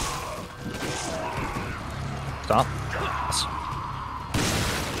 Stop.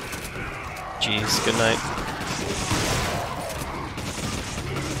 Jeez, good night.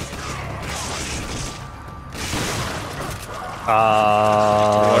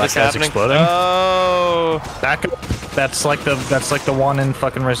 What is happening? Exploding. Oh, Back up. That's like the one in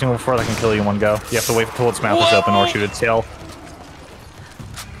fucking Resident Evil 4 that can kill you in one go. You have to wait until its mouth is open or shoot its tail.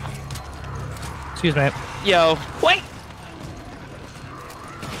 Excuse me. yo, wait.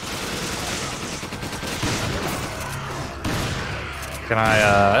 Can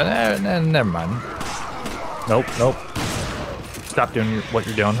I, never mind. Nope, nope. Stop doing what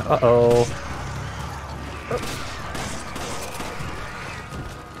you're doing. Uh-oh.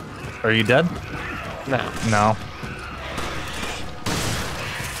 Are you dead? No. No.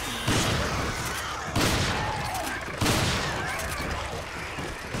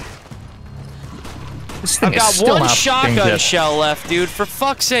 This thing I've is got still one not shotgun being dead. shell left, dude. For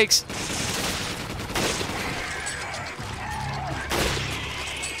fuck's sakes.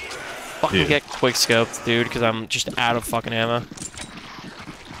 Fucking Dude. get quick scoped, dude, because I'm just out of fucking ammo.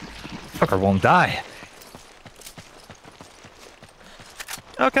 Fucker won't die.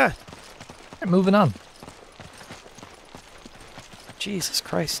 Okay. Alright, moving on. Jesus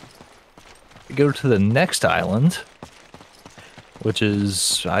Christ. We go to the next island, which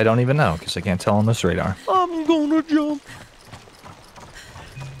is, I don't even know, because I can't tell on this radar. I'm gonna jump.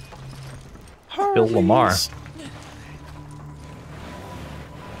 Bill Lamar. Harleys.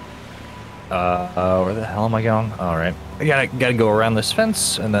 Where the hell am I going? All right, I gotta go around this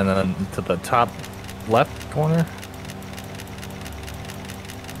fence and then to the top left corner,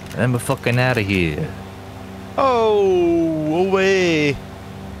 and then we're fucking out of here. Oh, away.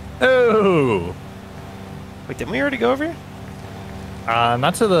 Oh, Wait, didn't we already go over here?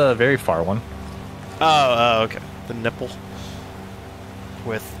 not to the very far one. Oh, okay. The nipple.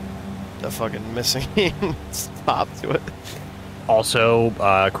 With the fucking missing stop to it. Also,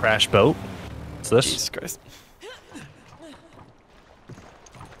 crash boat. What's this? Jesus Christ.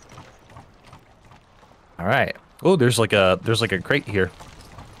 All right. Oh, there's like a crate here.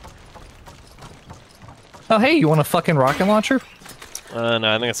 Oh, hey, you want a fucking rocket launcher? No,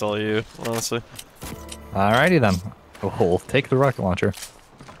 I think it's all you, honestly. Alrighty then. Oh, take the rocket launcher.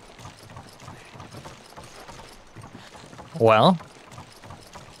 Well,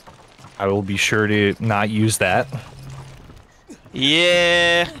 I will be sure to not use that.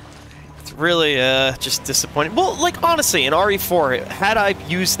 Yeah. It's really, just disappointing. Well, like, honestly, in RE4, had I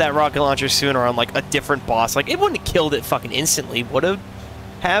used that rocket launcher sooner on, like, a different boss, like, it wouldn't have killed it fucking instantly, would it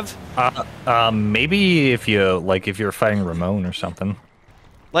have? Maybe if you, like, if you're fighting Ramon or something.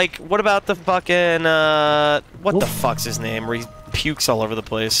 Like, what about the fucking, what the fuck's his name, where he pukes all over the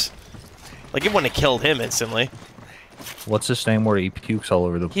place? Like, it wouldn't have killed him instantly. What's his name where he pukes all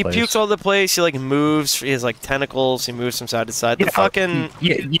over the place? He pukes all over the place, he, like, moves, he has, like, tentacles, he moves from side to side. The fucking...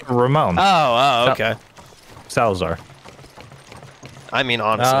 Yeah, Ramon. Oh, okay. Salazar. I mean,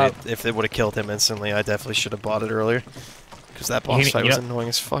 honestly, if it would have killed him instantly, I definitely should have bought it earlier. Because that boss fight was annoying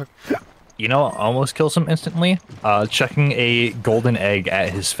as fuck. You know what almost kills him instantly? Chucking a golden egg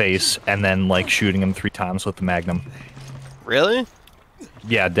at his face and then, like, shooting him 3 times with the Magnum. Really?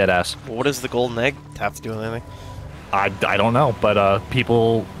 Yeah, deadass. Well, what does the golden egg have to do with anything? I don't know, but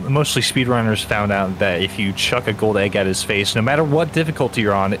people, mostly speedrunners, found out that if you chuck a gold egg at his face, no matter what difficulty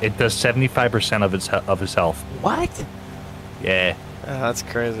you're on, it does 75% of his health. What? Yeah. That's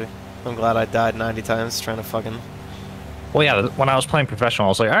crazy. I'm glad I died 90 times trying to fucking... Well, yeah, when I was playing professional, I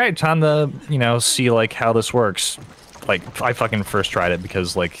was like, alright, time to, you know, see, like, how this works. Like, I fucking first tried it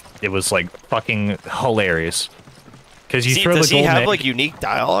because, like, it was, like, fucking hilarious. Because you throw the golden egg... Does he have, like, unique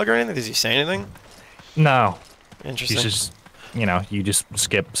dialogue or anything? Does he say anything? No. Interesting. He's just, you know, you just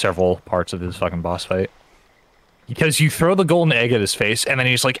skip several parts of his fucking boss fight. Because you throw the golden egg at his face, and then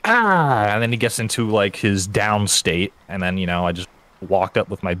he's like, ah! And then he gets into, like, his down state, and then, you know, I just walked up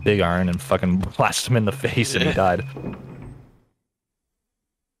with my big iron and fucking blasted him in the face, and he died.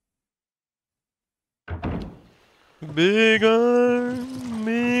 Big iron,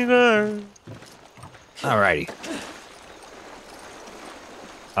 big iron. Alrighty.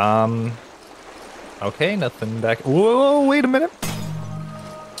 Okay, nothing back. Whoa, wait a minute.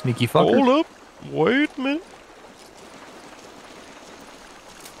 Sneaky fucker. Hold up. Wait a minute.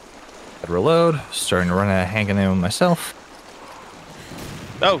 I'd reload. Starting to run out of hanging in with myself.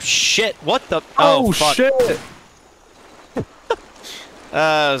 Oh, shit. What the? Oh, fuck. shit.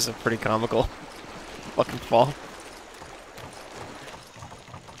 That was a pretty comical fucking fall.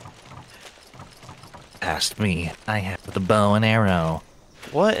 Past me. I have the bow and arrow.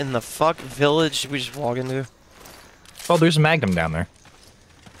 What in the fuck village did we just walk into? Oh, there's a Magnum down there.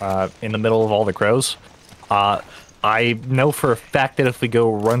 In the middle of all the crows. I know for a fact that if we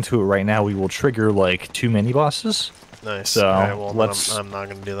go run to it right now, we will trigger, like, 2 mini-bosses. Nice. So, right, well, let's... I'm not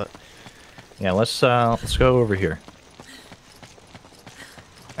gonna do that. Yeah, let's go over here.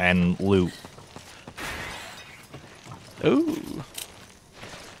 And loot. Ooh.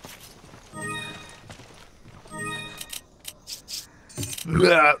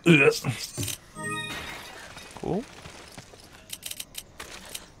 Cool.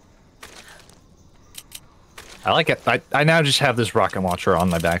 I like it. I now just have this rocket launcher on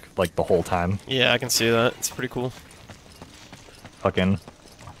my back, like, the whole time. Yeah, I can see that. It's pretty cool. Fucking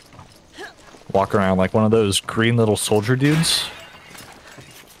walk around like one of those green little soldier dudes.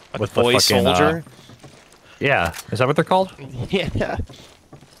 With the fucking, soldier? Yeah. Is that what they're called? Yeah.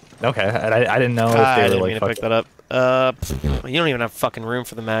 Okay, I didn't know if I they were, didn't like, mean to pick that up. You don't even have fucking room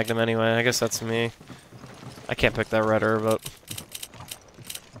for the Magnum anyway. I guess that's me. I can't pick that red herb up.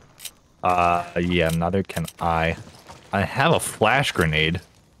 Yeah, neither can I. I have a flash grenade.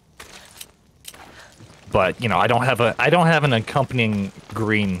 But, you know, I don't have an accompanying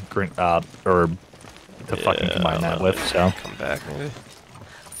green herb to fucking combine that with, so. Come back, maybe.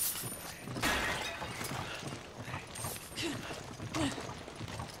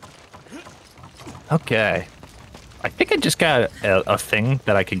 Okay. I think I just got a thing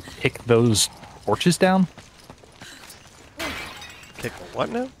that I could pick those torches down. Pick what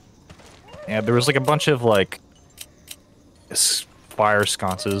now? Yeah, there was like a bunch of like fire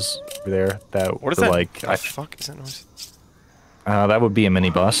sconces over there that what is were that? like. What the fuck is that noise? That would be a mini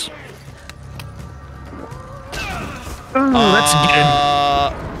boss. Ooh, that's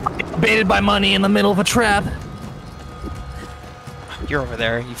good. Baited by money in the middle of a trap. You're over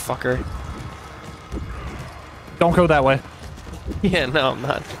there, you fucker. Don't go that way. Yeah, no, I'm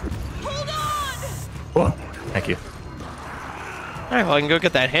not. Whoa. Thank you. Alright, well, I can go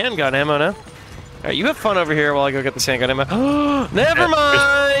get that handgun ammo now. Alright, you have fun over here while I go get this handgun ammo. Never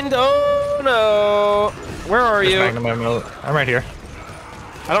mind! Oh, no! Where are you? Magnum ammo. I'm right here.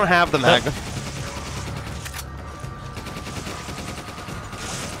 I don't have the Magnum.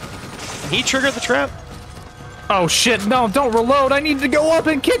 He triggered the trap? Oh shit, no, don't reload! I need to go up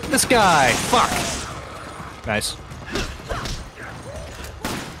and kick this guy! Fuck! Nice.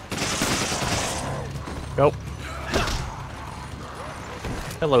 Go.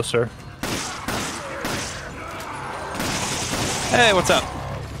 Hello, sir. Hey, what's up?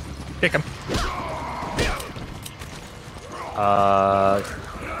 Kick him. Out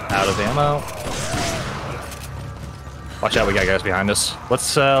of ammo. Watch out, we got guys behind us.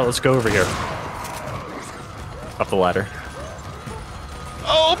 Let's go over here. Up the ladder.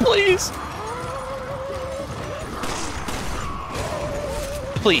 Oh, please!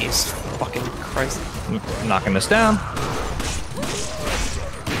 Please. Fucking Christ. Knocking this down.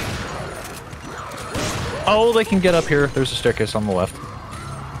 Oh, they can get up here. There's a staircase on the left.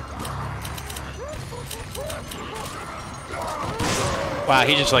 Wow,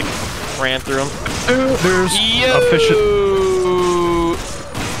 he just like ran through him. There's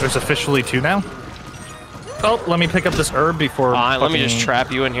there's officially 2 now. Oh, let me pick up this herb before. Let me just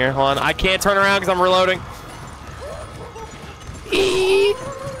trap you in here. Hold on. I can't turn around because I'm reloading.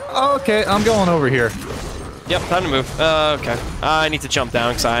 Okay, I'm going over here. Yep, time to move. Okay. I need to jump down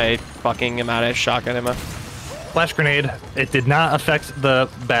because I fucking am out of shotgun ammo. Flash grenade. It did not affect the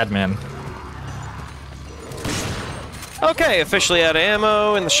bad man. Okay, officially out of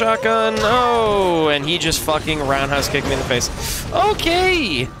ammo in the shotgun. Oh, and he just fucking roundhouse kicked me in the face.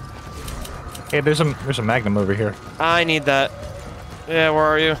 Okay. Hey, there's a magnum over here. I need that. Yeah, where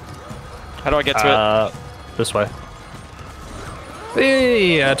are you? How do I get to it? This way.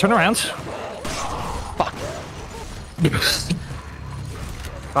 Hey, turn around. Fuck.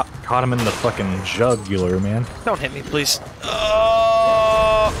 Caught him in the fucking jugular, man. Don't hit me, please.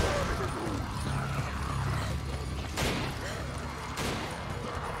 Oh.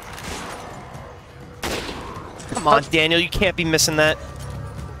 Come on, Daniel, you can't be missing that.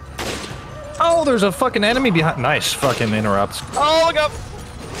 Oh, there's a fucking enemy behind. Nice fucking interrupt. Oh, look up.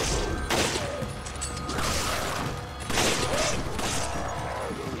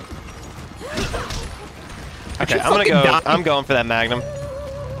 Okay, I'm gonna go. Die. I'm going for that magnum.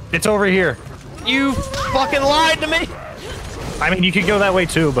 It's over here. You fucking lied to me. I mean, you could go that way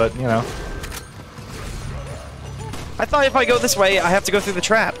too, but you know. I thought if I go this way, I have to go through the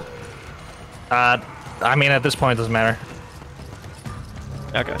trap. I mean, at this point, it doesn't matter.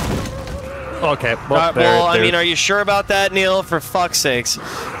 Okay. Okay. Well, I mean, are you sure about that, Neil? For fuck's sakes.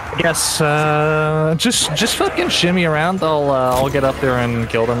 Yes. Just fucking shimmy around. I'll get up there and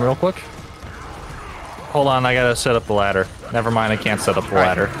kill them real quick. Hold on, I gotta set up the ladder. Never mind, I can't set up the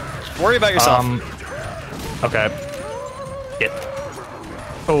ladder. Worry about yourself. Okay. Get.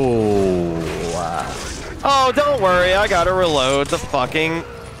 Oh. Oh, don't worry. I gotta reload the fucking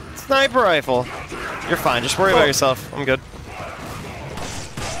sniper rifle. You're fine. Just worry about yourself. I'm good.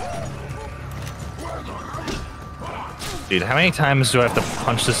 Dude, how many times do I have to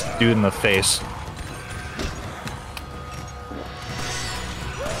punch this dude in the face?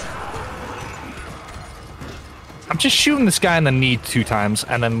 I'm just shooting this guy in the knee 2 times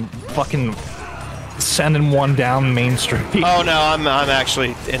and then fucking sending one down Main Street. Oh no, I'm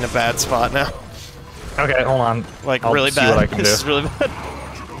actually in a bad spot now. Okay, hold on. Like I'll really see bad. What I can This do. is really bad.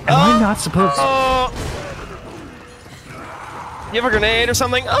 Am I not supposed to? Oh. You have a grenade or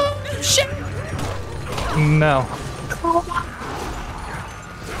something? Oh shit! No.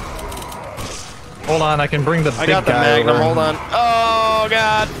 Hold on, I can bring the big guy I got the magnum. over. Hold on. Oh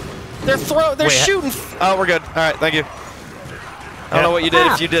god, they're shooting. Oh, we're good. All right, thank you. I don't know what you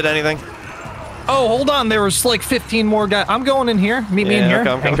did, if you did anything. Oh, hold on. There was like 15 more guys. I'm going in here. Meet me in here.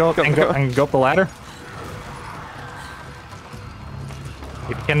 Okay, and go up the ladder.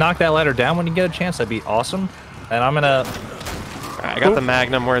 If you can knock that ladder down when you get a chance, that'd be awesome. And I'm gonna. All right, I got the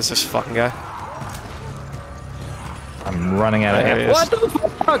magnum. Where's this fucking guy? I'm running out of There he ammo. is. What the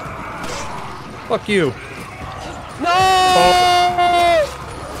fuck? Fuck you. No!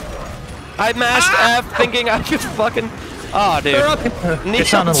 I mashed F thinking I could fucking. Oh, dude. They're up. Neil,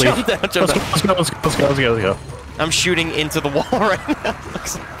 Get down and leave. jump down, jump down. Let's go. I'm shooting into the wall right now.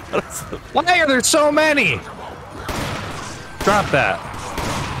 Why are there so many? Drop that.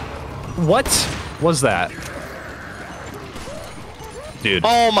 What was that? Dude.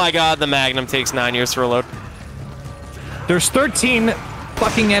 Oh my god, the magnum takes 9 years to reload. There's 13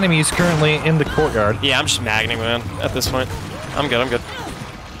 fucking enemies currently in the courtyard. Yeah, I'm just magning, man, at this point. I'm good.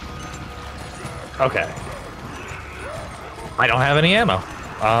 Okay. I don't have any ammo.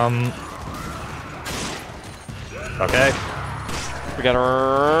 Okay. We gotta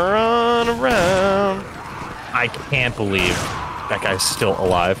run around. I can't believe that guy's still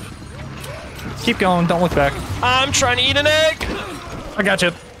alive. Keep going, don't look back. I'm trying to eat an egg! I got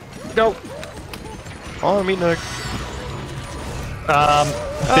you. Go. Oh, I'm eating an egg. Big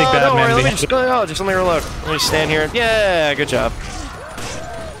bad don't man. worry, behind- just let me reload. Let me stand here. Yeah, good job.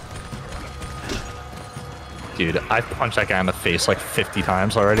 Dude, I've punched that guy in the face like 50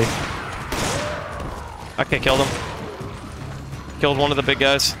 times already. Okay, killed him. Killed one of the big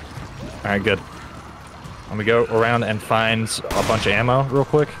guys. Alright, good. Let me go around and find a bunch of ammo real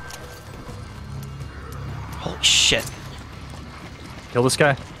quick. Holy shit. Kill this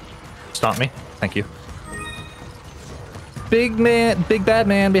guy. Stomp me. Thank you. Big man, big bad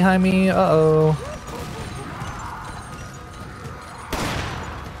man behind me. Uh-oh.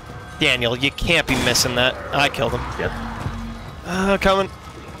 Daniel, you can't be missing that. I killed him. Yep. Coming.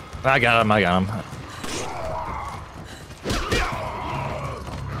 I got him, I got him.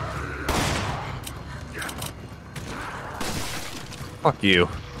 Fuck you.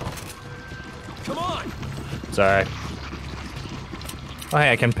 Come on! Sorry. Oh,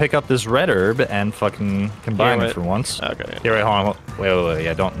 hey, I can pick up this red herb and fucking combine Yeah, it for once. Okay. Yeah, wait, hold on. Wait.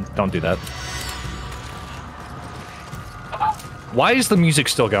 Yeah, don't do that. Why is the music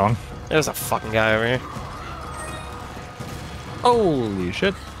still going? There's a fucking guy over here. Holy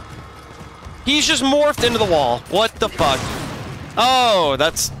shit. He's just morphed into the wall. What the fuck? Oh,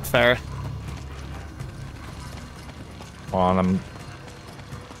 that's fair. Hold on, I'm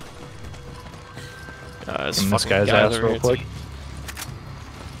This in this fucking guy's guy ass over real here, quick. too.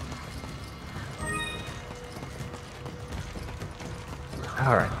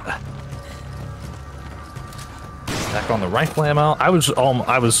 Alright. Back on the rifle ammo. I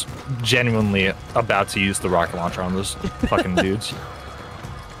was genuinely about to use the rocket launcher on those fucking dudes.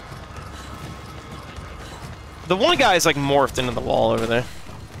 The one guy is like morphed into the wall over there.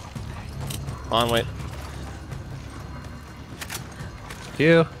 Come on, wait.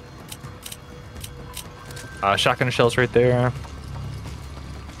 You. Shotgun shells right there.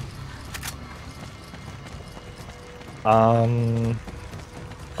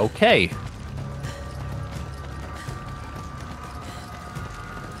 Okay.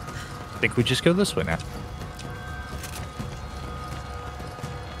 I think we just go this way now.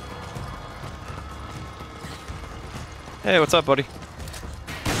 Hey, what's up, buddy?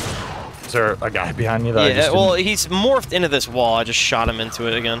 Is there a guy behind you that I Yeah, just well, didn't- he's morphed into this wall. I just shot him into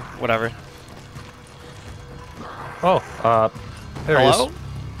it again. Whatever. Oh, there Hello? he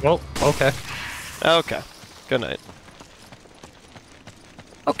is. Well, okay. Okay. Good night.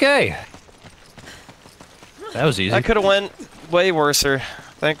 Okay. That was easy. That could have went way worser.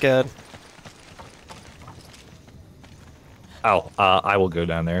 Thank God. Oh, I will go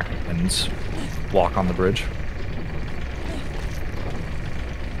down there and walk on the bridge.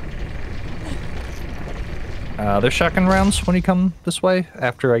 There's shotgun rounds when you come this way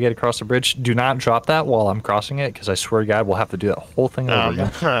after I get across the bridge. Do not drop that while I'm crossing it, because I swear to God, we'll have to do that whole thing over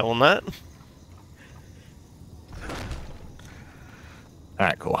again. Alright, well, not.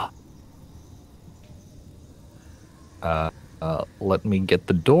 Alright, cool. Let me get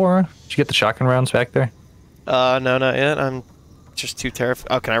the door. Did you get the shotgun rounds back there? No, not yet. I'm just too terrified.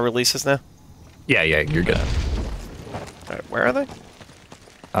 Oh, can I release this now? Yeah, you're good. Alright, where are they?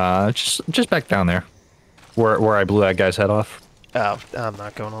 Just back down there. Where I blew that guy's head off. Oh, I'm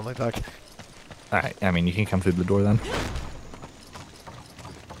not going all the way back. Alright, I mean, you can come through the door then.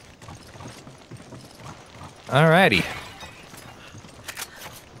 Alrighty.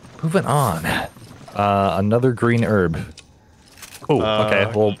 Moving on. Another green herb. Oh,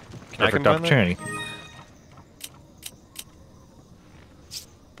 okay, well, can I perfect combine that? opportunity.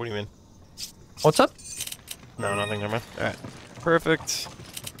 What do you mean? What's up? No, nothing, never mind. Alright. Perfect.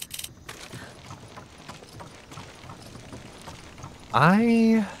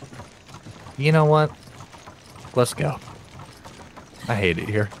 You know what? Let's go. I hate it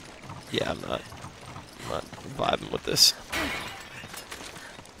here. Yeah, I'm not vibing with this.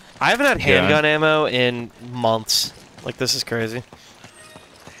 I haven't had handgun ammo in months. Like, this is crazy.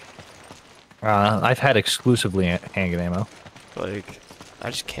 I've had exclusively handgun ammo. Like,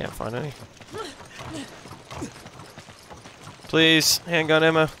 I just can't find any. Please, handgun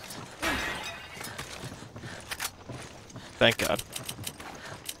ammo. Thank God.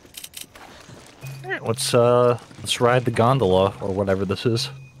 Alright, let's ride the gondola or whatever this is.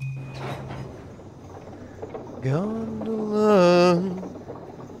 Gondola.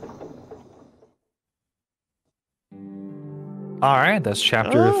 Alright, that's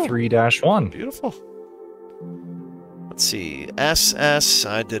chapter 3-1. Beautiful. Let's see. SS,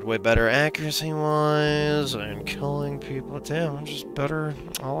 I did way better accuracy-wise and killing people. Damn, I'm just better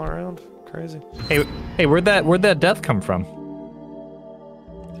all around. Crazy. Hey, where'd that death come from?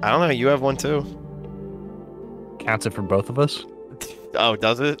 I don't know. You have one too. Counts it for both of us? Oh,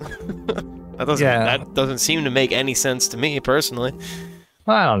 does it? That doesn't. Yeah. That doesn't seem to make any sense to me personally.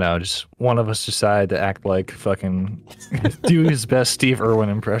 I don't know. Just one of us decided to act like fucking do his best Steve Irwin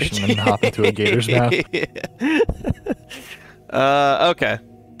impression and hop into a gator's mouth. Okay.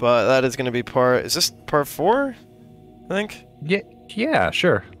 But that is going to be part... Is this part 4? I think? Yeah,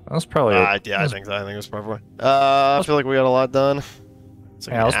 sure. That was probably... yeah, I think so. I think it was part 4. I feel like we got a lot done. It's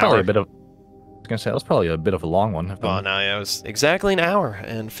like yeah, it was probably a bit of... I was going to say, that was probably a bit of a long one. Oh, no, yeah, it was exactly an hour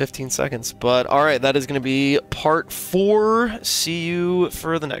and 15 seconds. But, alright, that is going to be part 4. See you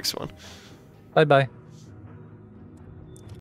for the next one. Bye-bye.